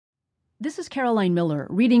This is Caroline Miller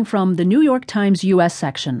reading from the New York Times U.S.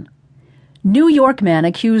 section. New York man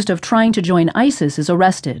accused of trying to join ISIS is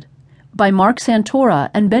arrested. By Marc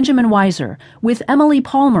Santora and Benjamin Weiser, with Emily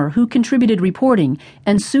Palmer, who contributed reporting,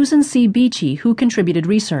 and Susan C. Beachy, who contributed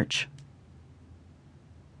research.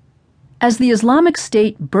 As the Islamic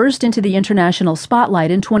State burst into the international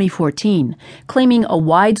spotlight in 2014, claiming a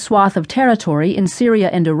wide swath of territory in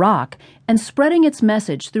Syria and Iraq, and spreading its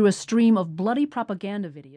message through a stream of bloody propaganda videos,